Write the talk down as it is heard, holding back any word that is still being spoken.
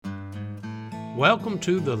Welcome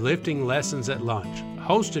to the Lifting Lessons at Lunch,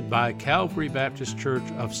 hosted by Calvary Baptist Church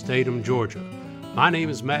of Statham, Georgia. My name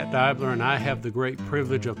is Matt Dibler, and I have the great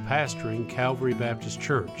privilege of pastoring Calvary Baptist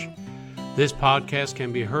Church. This podcast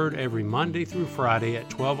can be heard every Monday through Friday at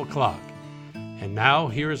 12 o'clock. And now,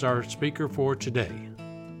 here is our speaker for today.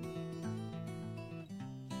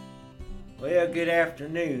 Well, good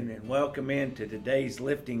afternoon, and welcome into today's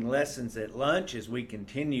Lifting Lessons at Lunch as we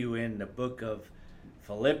continue in the book of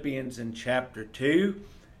Philippians in chapter 2,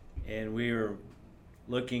 and we are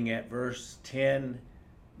looking at verse 10,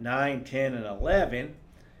 9, 10, and 11.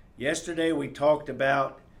 Yesterday we talked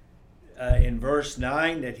about in verse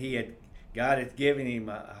 9 that God hath given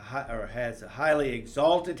him has highly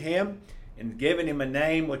exalted him and given him a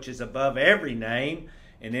name which is above every name.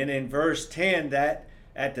 And then in verse 10 that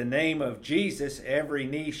at the name of Jesus every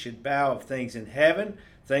knee should bow of things in heaven,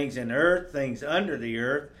 things in earth, things under the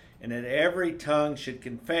earth, and that every tongue should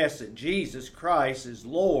confess that Jesus Christ is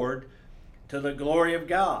Lord to the glory of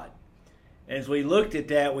God. As we looked at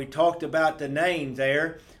that, we talked about the name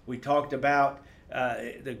there. We talked about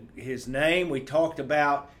his name. We talked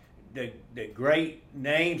about the great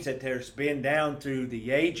names that there's been down through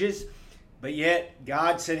the ages. But yet,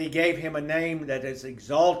 God said he gave him a name that is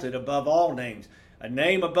exalted above all names. A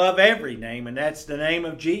name above every name, and that's the name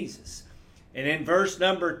of Jesus. And in verse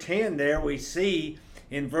number 10 there, we see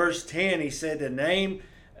in verse 10, he said the name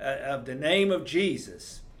of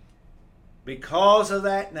Jesus. Because of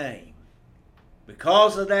that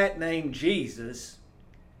name, Jesus,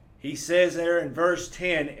 he says there in verse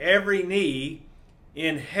 10, every knee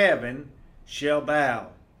in heaven shall bow.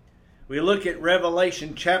 We look at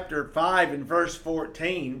Revelation chapter 5 and verse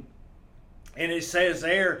 14, and it says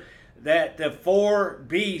there that the four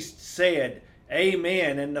beasts said,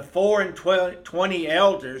 Amen, and the 24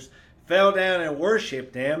 elders fell down and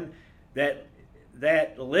worshipped him that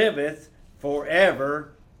liveth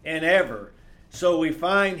forever and ever. So we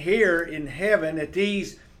find here in heaven that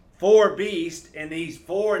these four beasts and these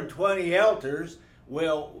 24 elders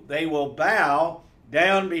will bow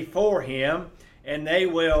down before him and they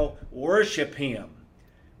will worship him.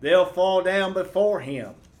 They'll fall down before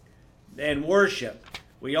him and worship.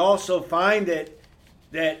 We also find that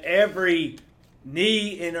every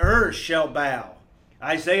knee in earth shall bow.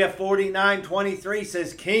 Isaiah 49:23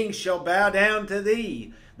 says, Kings shall bow down to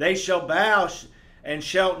thee. They shall bow and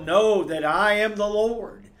shalt know that I am the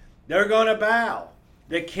Lord. They're going to bow.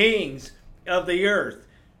 The kings of the earth.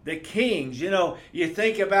 The kings, you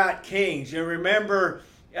think about kings. You remember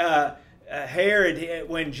Herod,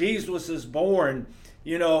 when Jesus was born,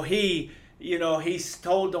 he told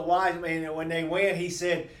the wise men when they went, he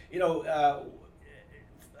said,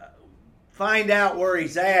 find out where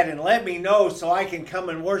he's at and let me know so I can come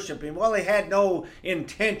and worship him. Well, they had no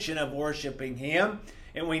intention of worshiping him.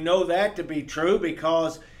 And we know that to be true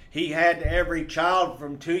because he had every child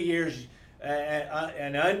from 2 years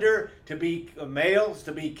and under to be males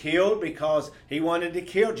to be killed because he wanted to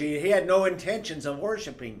kill Jesus. He had no intentions of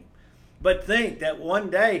worshiping him. But think that one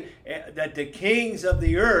day that the kings of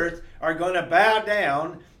the earth are going to bow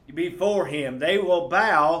down before him. They will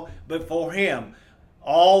bow before him.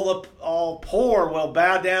 All poor will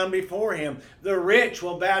bow down before him. The rich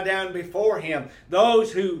will bow down before him.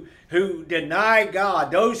 Those who deny God,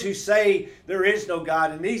 those who say there is no God,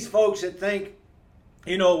 and these folks that think,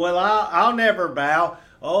 well, I'll never bow.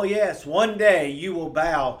 Oh yes, one day you will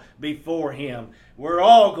bow before him. We're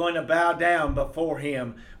all going to bow down before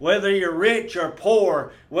him. Whether you're rich or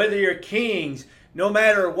poor, whether you're kings, no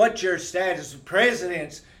matter what your status,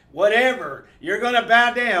 presidents, whatever, you're going to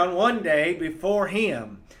bow down one day before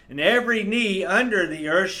him. And every knee under the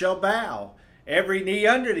earth shall bow. Every knee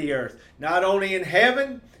under the earth. Not only in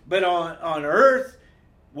heaven, but on earth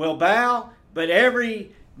will bow. But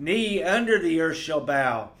every knee under the earth shall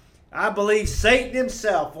bow. I believe Satan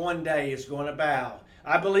himself one day is going to bow.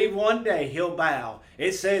 I believe one day he'll bow.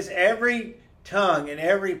 It says every tongue and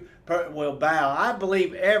every will bow. I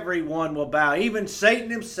believe everyone will bow. Even Satan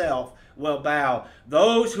himself will bow.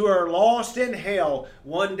 Those who are lost in hell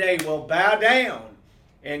one day will bow down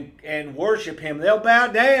and worship him. They'll bow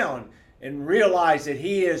down and realize that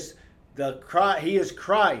he is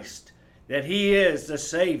Christ, that he is the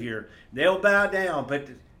Savior. They'll bow down, but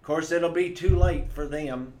of course it'll be too late for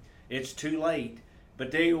them. It's too late,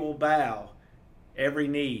 but they will bow. Every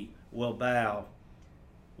knee will bow.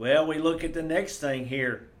 Well, we look at the next thing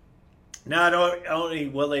here. Not only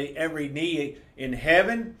will every knee in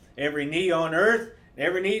heaven, every knee on earth,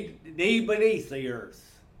 every knee beneath the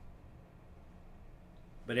earth,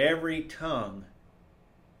 but every tongue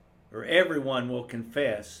or everyone will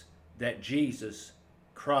confess that Jesus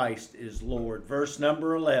Christ is Lord. Verse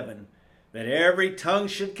number 11, that every tongue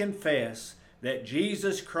should confess that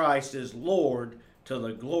Jesus Christ is Lord to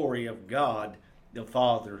the glory of God the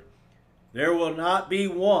Father. There will not be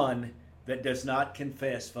one that does not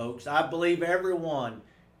confess, folks. I believe everyone.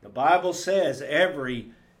 The Bible says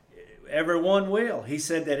everyone will. He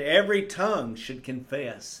said that every tongue should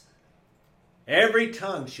confess. Every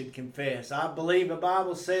tongue should confess. I believe the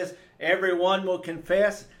Bible says everyone will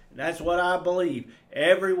confess. That's what I believe.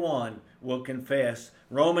 Everyone will confess.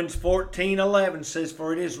 Romans 14:11 says,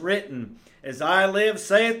 "For it is written, As I live,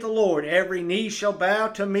 saith the Lord, every knee shall bow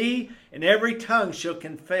to me, and every tongue shall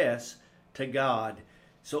confess to God."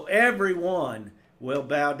 So everyone will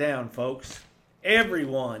bow down, folks.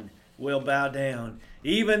 Everyone will bow down.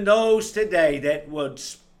 Even those today that would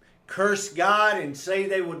curse God and say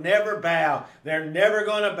they would never bow. They're never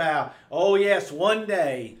going to bow. Oh yes, one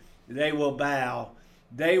day they will bow.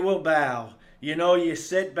 They will bow. You know, you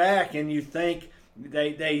sit back and you think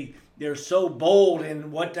they're so bold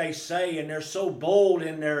in what they say, and they're so bold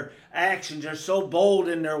in their actions. They're so bold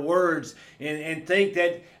in their words, and think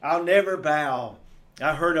that I'll never bow.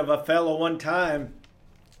 I heard of a fellow one time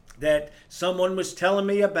that someone was telling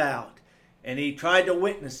me about, and he tried to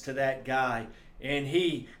witness to that guy. And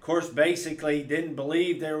he, of course, basically didn't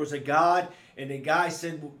believe there was a God. And the guy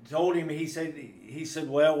told him, he said,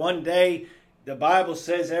 well, one day the Bible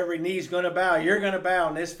says every knee's going to bow. You're going to bow.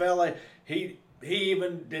 And this fella, he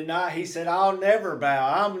even denied. He said, I'll never bow.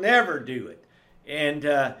 I'll never do it. And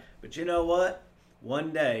but you know what?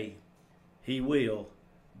 One day he will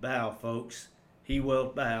bow, folks. He will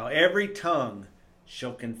bow. Every tongue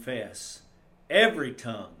shall confess. Every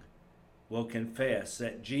tongue will confess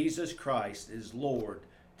that Jesus Christ is Lord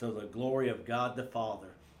to the glory of God the Father.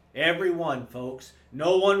 Everyone, folks.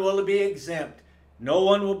 No one will be exempt. No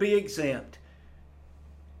one will be exempt.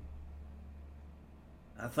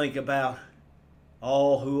 I think about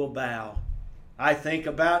all who will bow. I think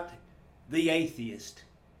about the atheist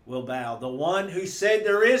will bow. The one who said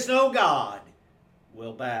there is no God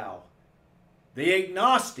will bow. The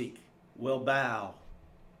agnostic will bow.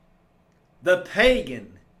 The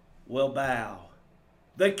pagan will bow.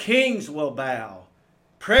 The kings will bow.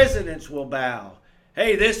 Presidents will bow.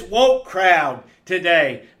 Hey, this woke crowd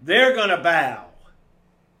today, they're going to bow.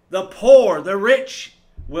 The poor, the rich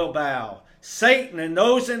will bow. Satan and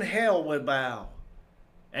those in hell will bow.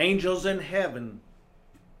 Angels in heaven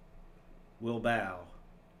will bow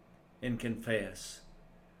and confess.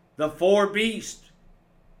 The four beasts,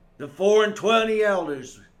 the 24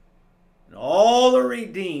 elders, and all the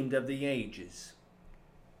redeemed of the ages.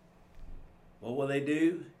 What will they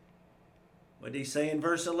do? What did he say in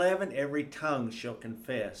verse 11? Every tongue shall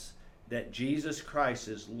confess that Jesus Christ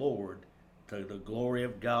is Lord to the glory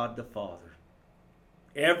of God the Father.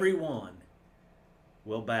 Everyone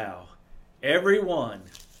will bow. Everyone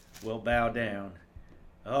will bow down.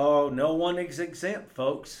 Oh, no one is exempt,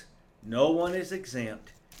 folks. No one is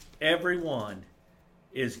exempt. Everyone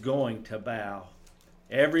is going to bow.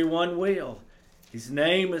 Everyone will. His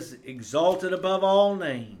name is exalted above all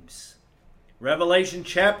names. Revelation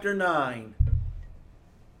chapter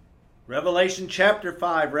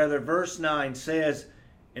 5, verse 9 says,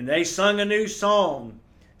 "And they sung a new song,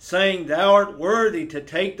 saying, Thou art worthy to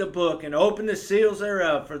take the book and open the seals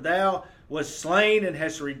thereof, for thou wast slain and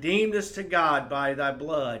hast redeemed us to God by thy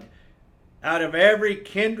blood, out of every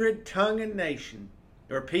kindred, tongue, and nation,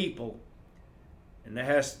 or people, and thou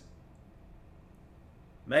hast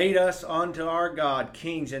made us unto our God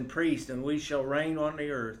kings and priests, and we shall reign on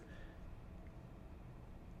the earth."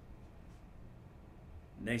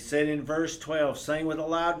 And they said in verse 12, saying with a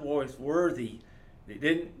loud voice, worthy.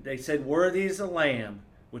 They said, worthy is the Lamb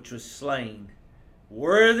which was slain.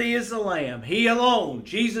 Worthy is the Lamb. He alone,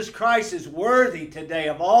 Jesus Christ, is worthy today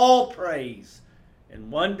of all praise.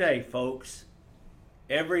 And one day, folks,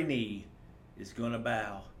 every knee is going to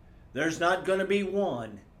bow. There's not going to be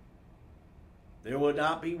one. There will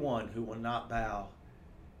not be one who will not bow.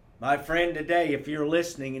 My friend, today, if you're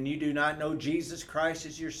listening and you do not know Jesus Christ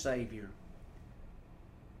as your Savior,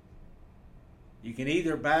 you can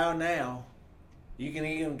either bow now, you can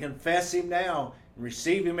even confess Him now, and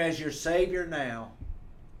receive Him as your Savior now,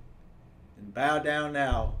 and bow down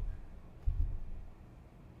now.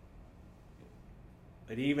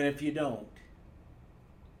 But even if you don't,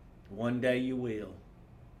 one day you will.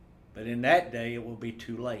 But in that day it will be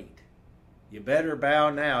too late. You better bow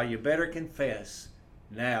now. You better confess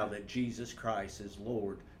now that Jesus Christ is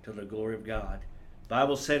Lord to the glory of God. The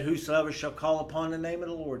Bible said, whosoever shall call upon the name of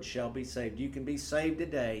the Lord shall be saved. You can be saved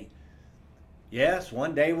today. Yes,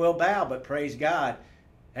 one day we'll bow, but praise God.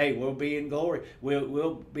 Hey, we'll be in glory.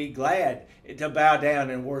 We'll be glad to bow down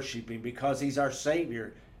and worship Him because He's our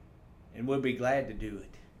Savior. And we'll be glad to do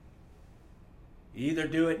it. Either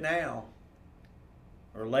do it now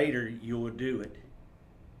or later you will do it.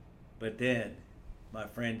 But then, my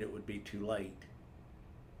friend, it would be too late.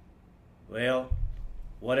 Well,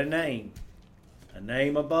 what a name. A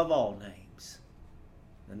name above all names.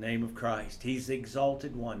 The name of Christ. He's the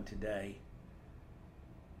exalted one today.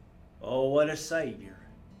 Oh, what a Savior.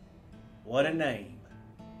 What a name.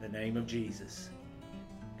 The name of Jesus.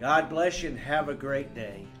 God bless you and have a great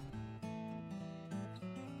day.